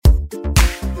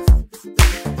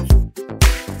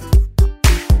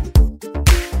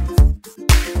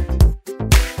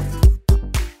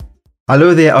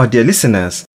Hello there, our dear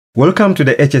listeners. Welcome to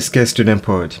the HSK Student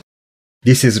Pod.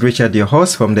 This is Richard, your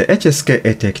host from the HSK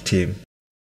EdTech team.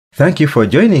 Thank you for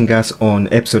joining us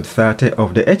on episode 30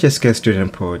 of the HSK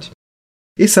Student Pod.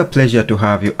 It's a pleasure to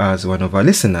have you as one of our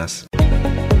listeners.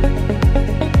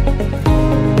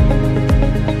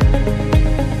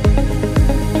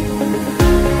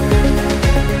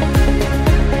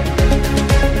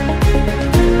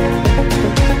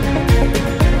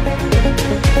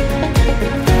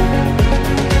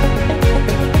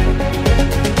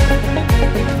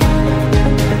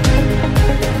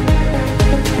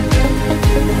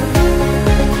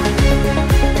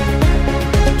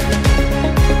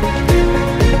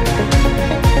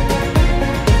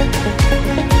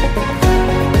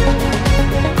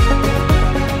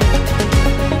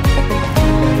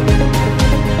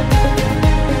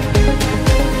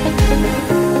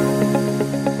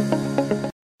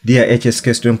 Dear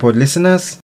HSK Student Pod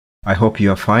listeners, I hope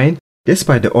you are fine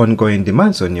despite the ongoing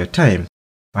demands on your time.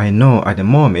 I know at the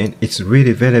moment it's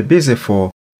really very busy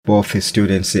for both the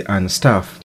students and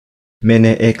staff. Many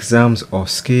exams or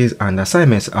skills and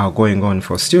assignments are going on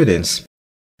for students.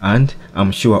 And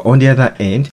I'm sure on the other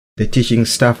end, the teaching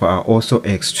staff are also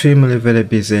extremely very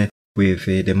busy with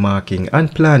the marking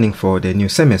and planning for the new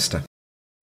semester.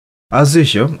 As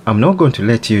usual, I'm not going to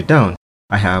let you down.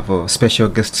 I have special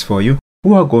guests for you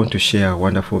who are going to share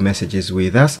wonderful messages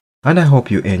with us, and I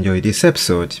hope you enjoy this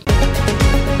episode.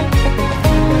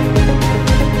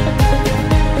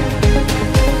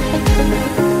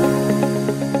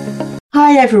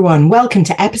 Hi everyone, welcome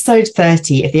to episode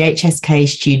 30 of the HSK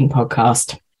Student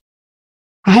Podcast.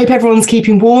 I hope everyone's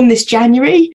keeping warm this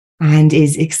January and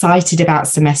is excited about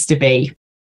Semester B.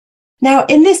 Now,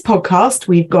 in this podcast,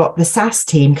 we've got the SAS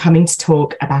team coming to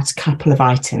talk about a couple of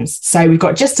items. So we've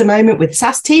got just a moment with the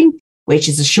SAS team, which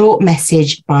is a short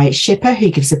message by Shipper,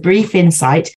 who gives a brief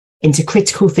insight into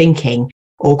critical thinking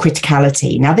or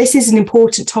criticality. Now, this is an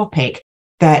important topic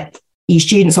that you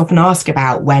students often ask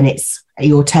about when it's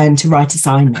your turn to write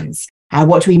assignments.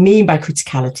 What do we mean by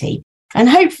criticality? And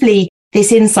hopefully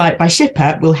this insight by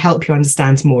Shipper will help you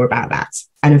understand more about that.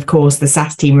 And of course, the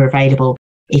SAS team are available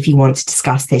if you want to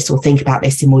discuss this or think about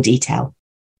this in more detail.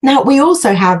 Now, we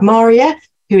also have Maria,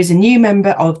 who is a new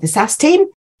member of the SAS team,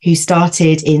 who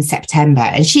started in September,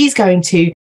 and she's going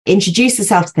to introduce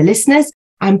herself to the listeners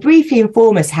and briefly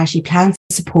inform us how she plans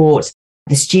to support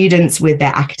the students with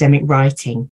their academic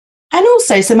writing, and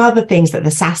also some other things that the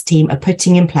SAS team are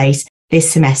putting in place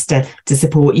this semester to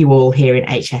support you all here in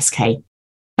HSK.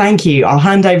 Thank you. I'll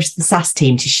hand over to the SAS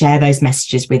team to share those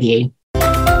messages with you.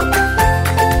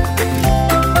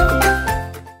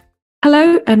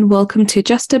 Hello and welcome to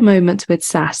Just a Moment with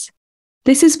SAS.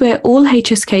 This is where all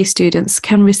HSK students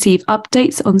can receive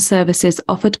updates on services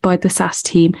offered by the SAS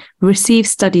team, receive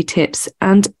study tips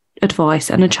and advice,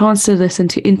 and a chance to listen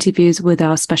to interviews with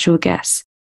our special guests.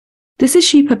 This is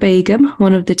Shipa Begum,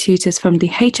 one of the tutors from the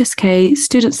HSK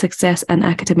Student Success and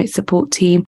Academic Support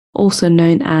team, also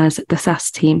known as the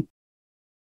SAS team.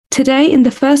 Today, in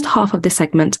the first half of the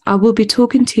segment, I will be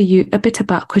talking to you a bit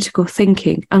about critical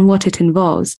thinking and what it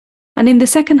involves. And in the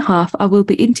second half, I will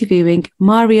be interviewing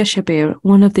Maria Shabir,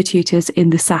 one of the tutors in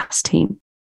the SAS team.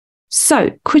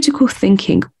 So, critical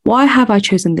thinking, why have I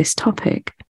chosen this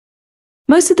topic?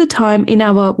 Most of the time in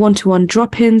our one-to-one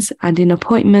drop-ins and in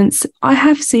appointments, I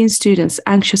have seen students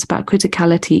anxious about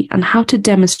criticality and how to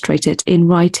demonstrate it in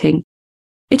writing.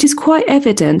 It is quite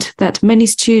evident that many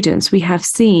students we have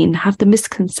seen have the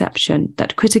misconception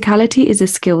that criticality is a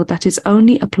skill that is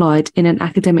only applied in an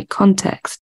academic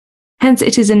context. Hence,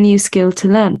 it is a new skill to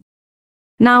learn.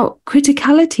 Now,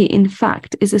 criticality, in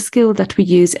fact, is a skill that we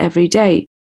use every day.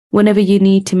 Whenever you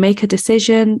need to make a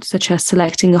decision, such as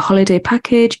selecting a holiday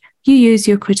package, you use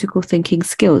your critical thinking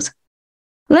skills.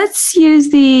 Let's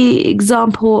use the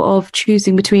example of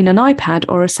choosing between an iPad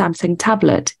or a Samsung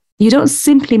tablet. You don't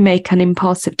simply make an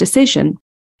impulsive decision.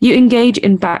 You engage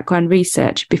in background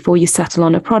research before you settle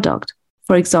on a product.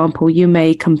 For example, you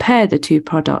may compare the two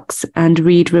products and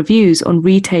read reviews on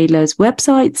retailers'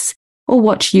 websites or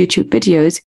watch YouTube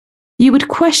videos. You would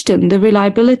question the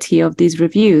reliability of these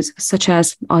reviews, such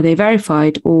as, are they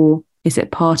verified or is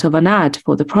it part of an ad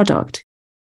for the product?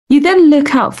 You then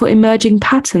look out for emerging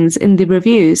patterns in the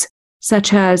reviews,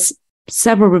 such as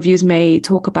several reviews may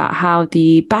talk about how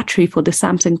the battery for the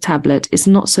Samsung tablet is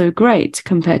not so great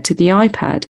compared to the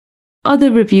iPad.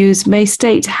 Other reviews may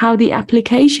state how the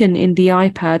application in the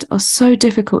iPad are so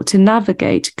difficult to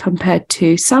navigate compared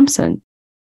to Samsung.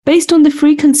 Based on the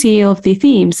frequency of the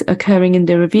themes occurring in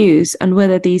the reviews and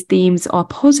whether these themes are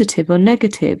positive or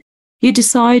negative, you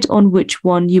decide on which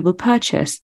one you will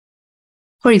purchase.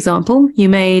 For example, you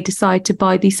may decide to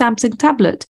buy the Samsung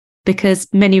tablet because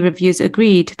many reviews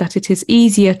agreed that it is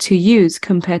easier to use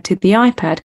compared to the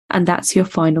iPad, and that's your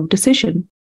final decision.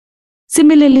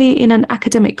 Similarly, in an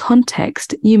academic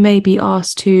context, you may be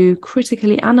asked to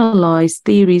critically analyze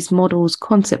theories, models,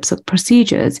 concepts, or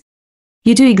procedures.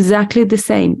 You do exactly the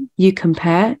same. You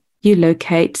compare, you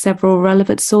locate several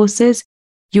relevant sources,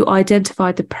 you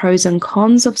identify the pros and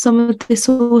cons of some of the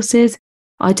sources,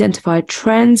 identify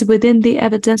trends within the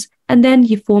evidence, and then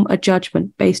you form a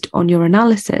judgment based on your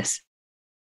analysis.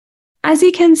 As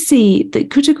you can see, the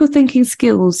critical thinking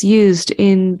skills used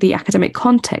in the academic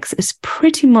context is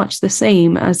pretty much the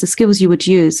same as the skills you would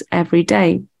use every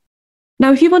day.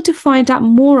 Now, if you want to find out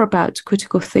more about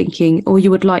critical thinking, or you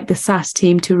would like the SAS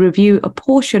team to review a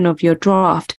portion of your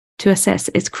draft to assess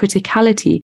its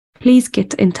criticality, please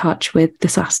get in touch with the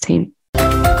SAS team.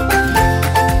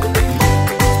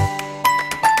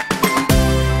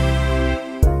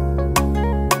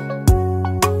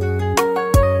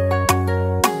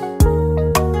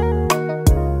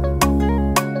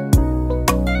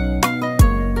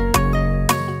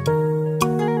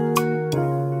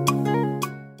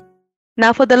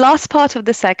 Now, for the last part of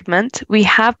the segment, we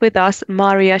have with us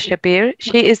Maria Shabir.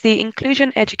 She is the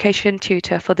Inclusion Education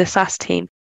Tutor for the SAS team.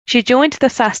 She joined the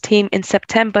SAS team in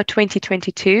September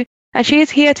 2022, and she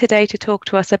is here today to talk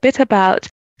to us a bit about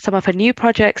some of her new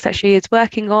projects that she is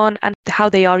working on and how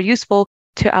they are useful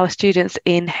to our students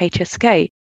in HSK.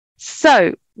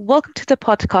 So, welcome to the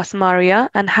podcast, Maria,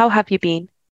 and how have you been?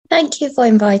 Thank you for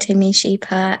inviting me,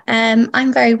 Sheepa.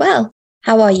 I'm very well.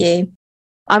 How are you?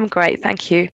 I'm great,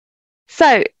 thank you.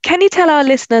 So, can you tell our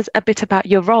listeners a bit about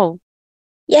your role?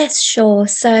 Yes, sure.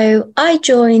 So I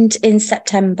joined in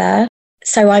September,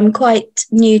 so I'm quite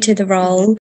new to the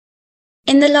role.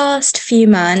 In the last few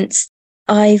months,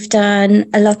 I've done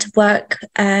a lot of work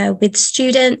with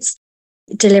students,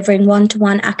 delivering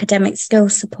one-to-one academic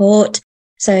skills support.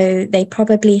 So they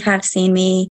probably have seen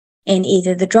me in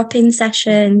either the drop-in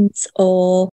sessions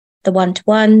or the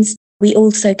one-to-ones. We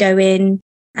also go in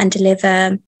and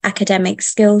deliver academic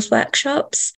skills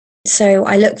workshops. So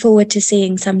I look forward to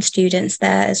seeing some students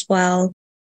there as well.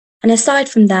 And aside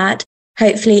from that,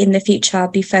 hopefully in the future, I'll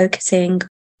be focusing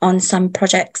on some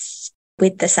projects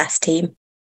with the SAS team.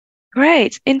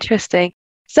 Great, interesting.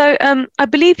 So I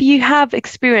believe you have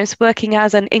experience working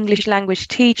as an English language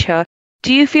teacher.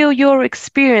 Do you feel your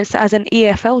experience as an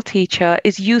EFL teacher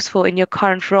is useful in your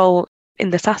current role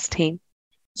in the SAS team?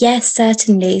 Yes,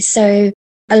 certainly. So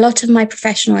a lot of my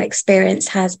professional experience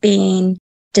has been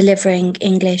delivering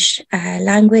English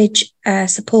language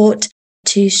support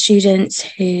to students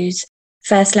whose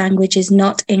first language is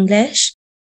not English.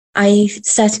 I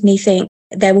certainly think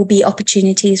there will be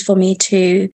opportunities for me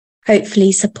to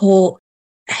hopefully support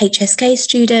HSK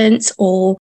students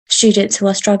or students who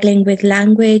are struggling with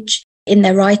language in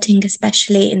their writing,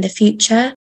 especially in the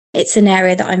future. It's an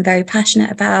area that I'm very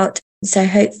passionate about. So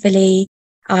hopefully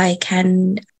I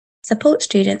can support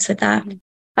students with that.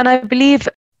 And I believe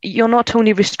you're not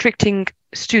only restricting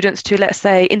students to, let's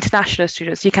say, international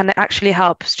students, you can actually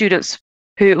help students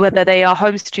who, whether they are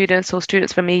home students or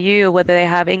students from EU, or whether they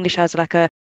have English as like a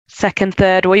second,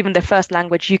 third, or even their first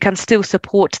language, you can still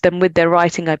support them with their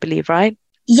writing, I believe, right?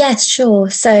 Yes, sure.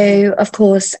 So, of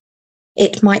course,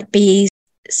 it might be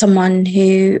someone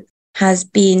who has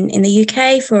been in the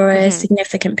UK for a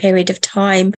significant period of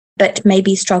time, but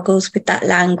maybe struggles with that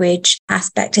language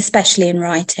aspect, especially in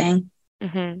writing.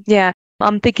 Yeah,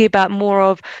 I'm thinking about more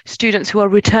of students who are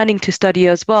returning to study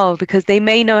as well, because they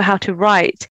may know how to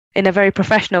write in a very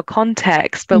professional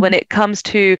context, but when it comes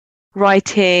to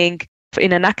writing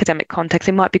in an academic context,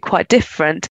 it might be quite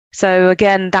different. So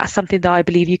again, that's something that I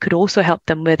believe you could also help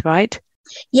them with, right?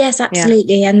 Yes,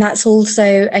 absolutely. Yeah. And that's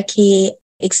also a key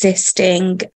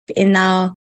existing in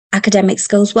our academic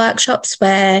skills workshops,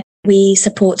 where we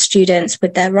support students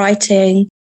with their writing,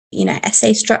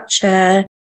 essay structure,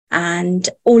 and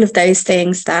all of those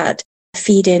things that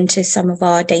feed into some of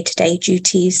our day-to-day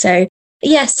duties. So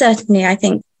yes, certainly, I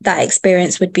think that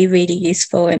experience would be really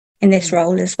useful in this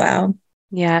role as well.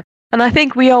 Yeah. And I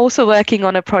think we are also working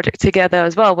on a project together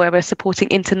as well, where we're supporting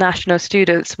international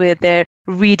students with their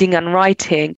reading and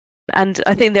writing. And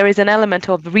I think there is an element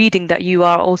of reading that you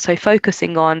are also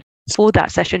focusing on for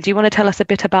that session. Do you want to tell us a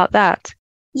bit about that?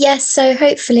 Yes, so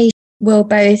hopefully we'll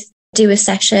both do a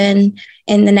session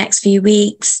in the next few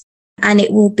weeks, and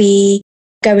it will be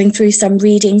going through some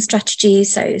reading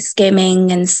strategies, so skimming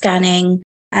and scanning,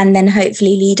 and then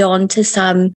hopefully lead on to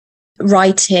some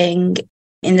writing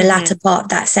in the latter part of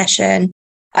that session.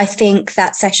 I think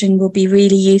that session will be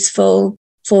really useful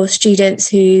for students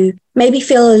who maybe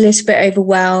feel a little bit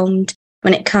overwhelmed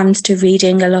when it comes to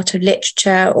reading a lot of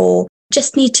literature or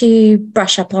just need to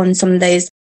brush up on some of those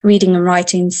reading and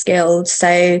writing skills.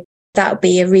 So that would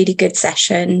be a really good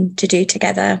session to do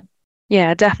together.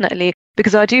 Yeah, definitely.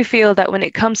 Because I do feel that when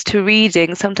it comes to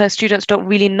reading, sometimes students don't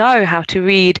really know how to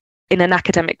read in an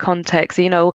academic context. You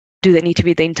know, do they need to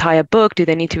read the entire book? Do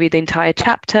they need to read the entire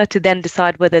chapter to then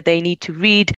decide whether they need to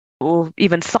read or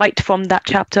even cite from that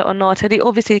chapter or not? And it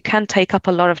obviously can take up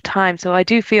a lot of time. So I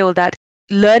do feel that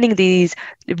learning these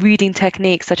reading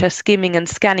techniques such as skimming and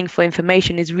scanning for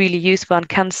information is really useful and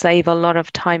can save a lot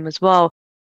of time as well.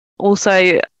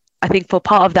 Also, I think for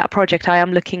part of that project, I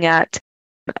am looking at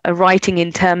writing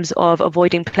in terms of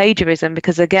avoiding plagiarism,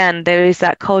 because again, there is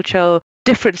that cultural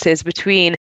differences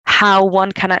between how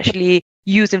one can actually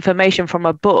use information from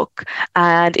a book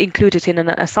and include it in an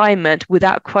assignment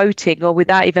without quoting or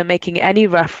without even making any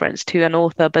reference to an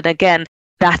author. But again,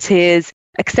 that is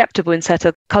acceptable in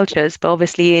certain cultures, but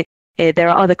obviously there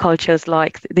are other cultures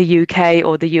like the UK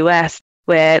or the US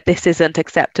where this isn't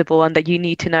acceptable, and that you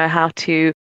need to know how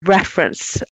to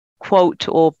reference, quote,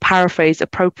 or paraphrase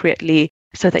appropriately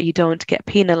so that you don't get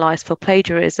penalized for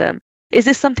plagiarism. Is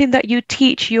this something that you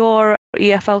teach your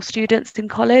EFL students in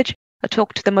college? Or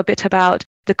talk to them a bit about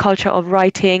the culture of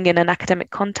writing in an academic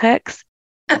context?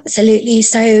 Absolutely.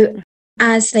 So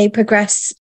as they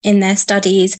progress in their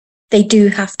studies, they do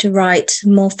have to write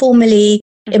more formally.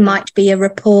 Mm-hmm. It might be a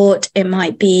report, it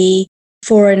might be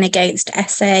for and against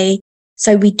essay.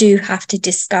 So we do have to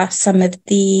discuss some of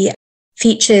the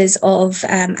features of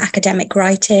academic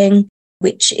writing,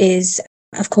 which is,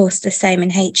 of course, the same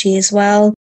in HE as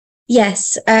well.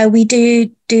 Yes, we do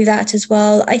that as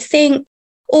well. I think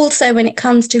also when it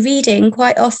comes to reading,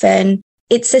 quite often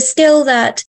it's a skill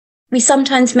that we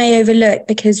sometimes may overlook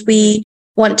because we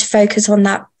want to focus on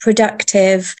that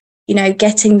productive,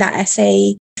 getting that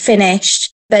essay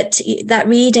finished. But that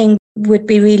reading would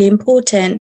be really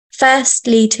important,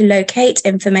 firstly, to locate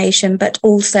information, but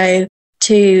also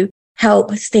to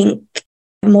help think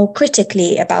more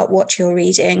critically about what you're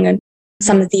reading and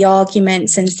some of the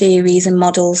arguments and theories and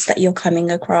models that you're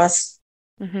coming across.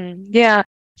 Mm-hmm. Yeah.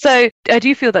 So I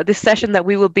do feel that this session that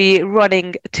we will be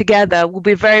running together will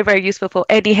be very, very useful for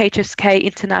any HSK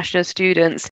international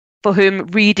students for whom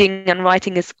reading and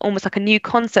writing is almost like a new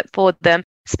concept for them,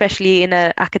 especially in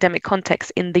an academic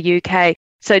context in the UK.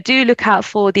 So do look out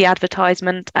for the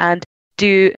advertisement and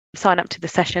do sign up to the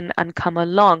session and come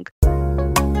along.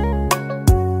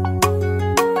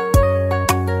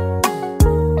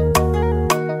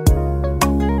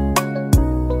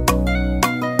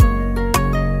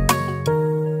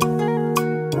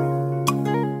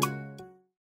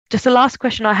 Just the last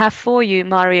question I have for you,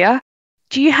 Maria.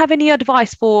 Do you have any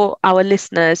advice for our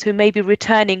listeners who may be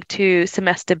returning to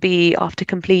semester B after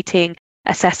completing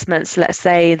assessments, let's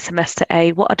say in semester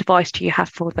A? What advice do you have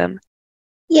for them?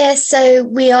 Yes, so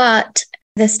we are at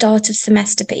the start of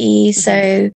semester B,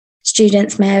 so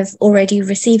students may have already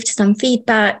received some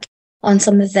feedback on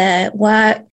some of their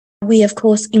work. We, of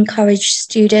course, encourage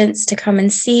students to come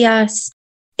and see us.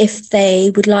 If they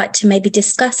would like to maybe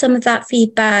discuss some of that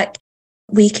feedback,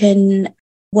 we can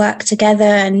work together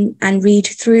and read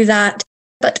through that.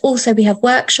 But also we have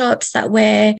workshops that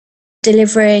we're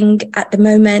delivering at the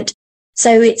moment.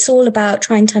 So it's all about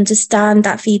trying to understand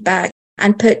that feedback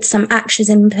and put some actions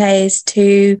in place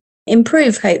to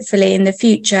improve, hopefully, in the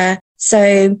future.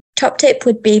 So top tip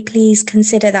would be, please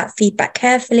consider that feedback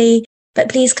carefully, but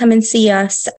please come and see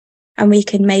us and we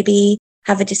can maybe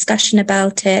have a discussion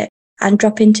about it and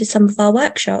drop into some of our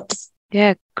workshops.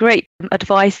 Yeah, great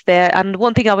advice there. And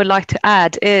one thing I would like to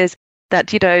add is that,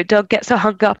 don't get so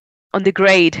hung up on the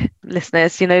grade,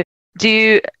 listeners.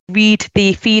 Do read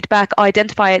the feedback,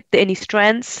 identify any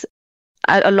strengths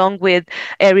along with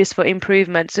areas for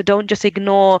improvement. So don't just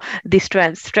ignore the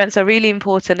strengths. Strengths are really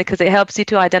important because it helps you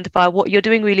to identify what you're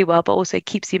doing really well, but also it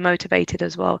keeps you motivated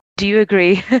as well. Do you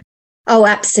agree? Oh,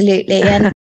 absolutely.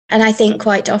 And I think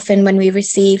quite often when we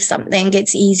receive something,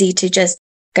 it's easy to just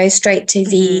go straight to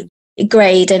the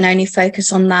grade and only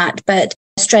focus on that. But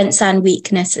strengths and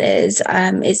weaknesses,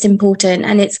 it's important,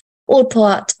 and it's all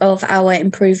part of our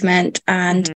improvement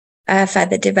and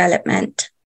further development.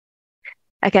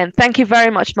 Again, thank you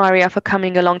very much, Maria, for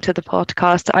coming along to the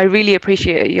podcast. I really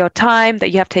appreciate your time that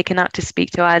you have taken out to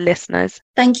speak to our listeners.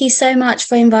 Thank you so much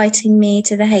for inviting me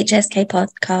to the HSK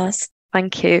podcast.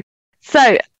 Thank you.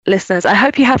 So, listeners, I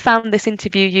hope you have found this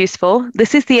interview useful.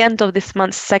 This is the end of this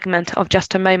month's segment of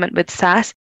Just a Moment with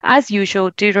SAS. As usual,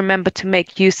 do remember to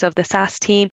make use of the SAS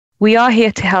team. We are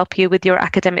here to help you with your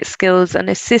academic skills and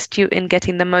assist you in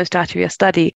getting the most out of your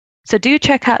study. So do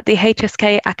check out the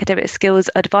HSK Academic Skills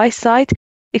Advice site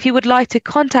If you would like to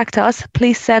contact us,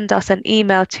 please send us an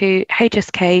email to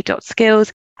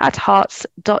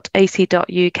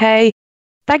hsk.skills@hearts.ac.uk.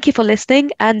 Thank you for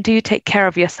listening and do take care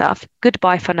of yourself.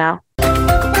 Goodbye for now.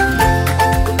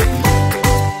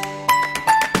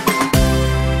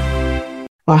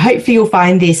 Well, hopefully you'll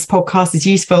find this podcast as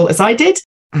useful as I did,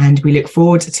 and we look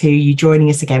forward to you joining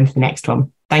us again for the next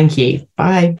one. Thank you.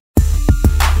 Bye.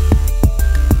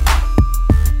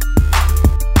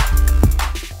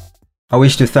 I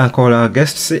wish to thank all our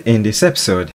guests in this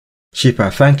episode.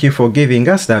 Shipa, thank you for giving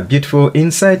us that beautiful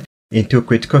insight into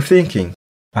critical thinking,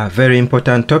 a very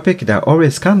important topic that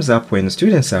always comes up when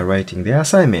students are writing their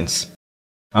assignments.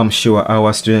 I'm sure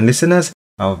our student listeners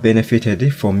have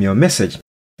benefited from your message,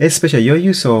 especially your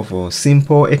use of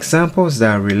simple examples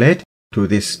that relate to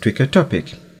this tricky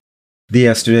topic.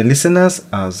 Dear student listeners,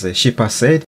 as Shipa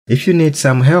said, if you need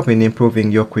some help in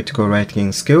improving your critical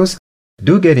writing skills,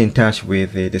 do get in touch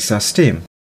with the SAS team.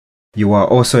 You are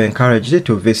also encouraged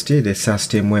to visit the SAS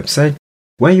team website,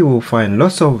 where you will find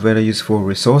lots of very useful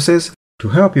resources to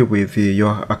help you with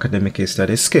your academic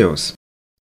study skills.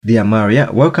 Dear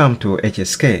Maria, welcome to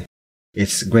HSK.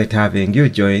 It's great having you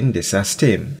join the SAS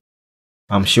team.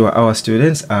 I'm sure our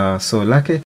students are so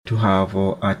lucky to have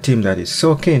a team that is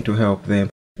so keen to help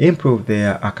them improve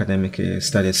their academic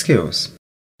study skills.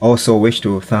 Also wish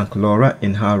to thank Laura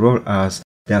in her role as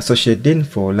the Associate Dean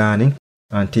for Learning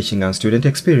and Teaching and Student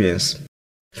Experience.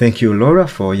 Thank you, Laura,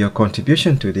 for your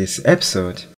contribution to this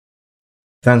episode.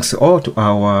 Thanks all to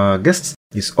our guests.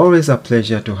 It's always a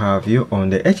pleasure to have you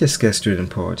on the HSK Student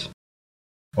Pod.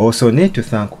 Also need to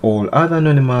thank all other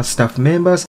anonymous staff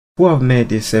members who have made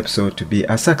this episode to be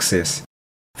a success.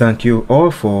 Thank you all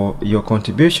for your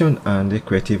contribution and the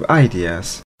creative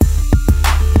ideas.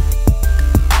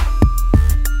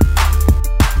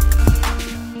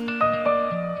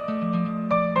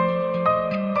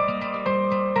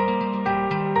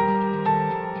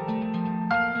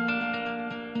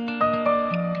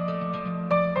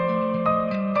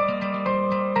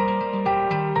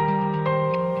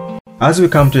 As we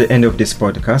come to the end of this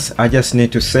podcast, I just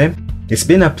need to say it's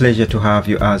been a pleasure to have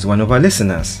you as one of our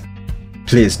listeners.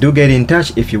 Please do get in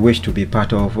touch if you wish to be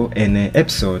part of any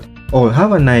episode or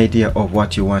have an idea of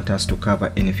what you want us to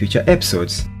cover in future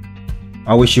episodes.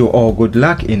 I wish you all good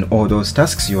luck in all those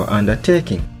tasks you are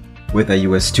undertaking, whether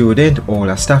you are a student or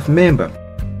a staff member.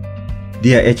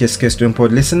 Dear HSK Student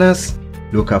Pod listeners,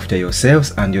 look after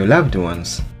yourselves and your loved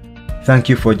ones. Thank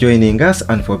you for joining us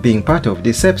and for being part of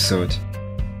this episode.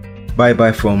 Bye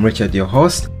bye from Richard, your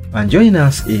host, and join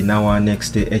us in our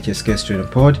next HSK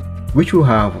Student Pod, which will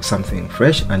have something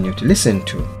fresh and new to listen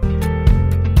to.